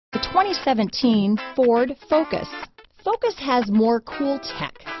2017 Ford Focus. Focus has more cool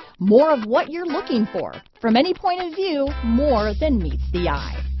tech, more of what you're looking for. From any point of view, more than meets the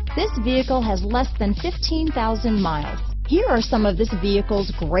eye. This vehicle has less than 15,000 miles. Here are some of this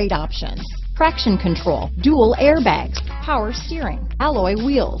vehicle's great options: traction control, dual airbags, power steering, alloy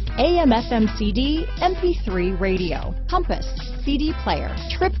wheels, AM/FM CD, MP3 radio, compass, CD player,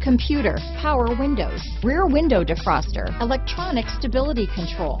 trip computer, power windows, rear window defroster, electronic stability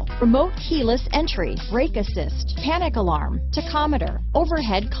control, remote keyless entry, brake assist, panic alarm, tachometer,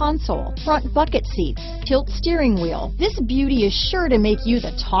 overhead console, front bucket seats, tilt steering wheel. This beauty is sure to make you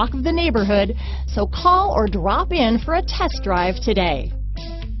the talk of the neighborhood, so call or drop in for a test drive today.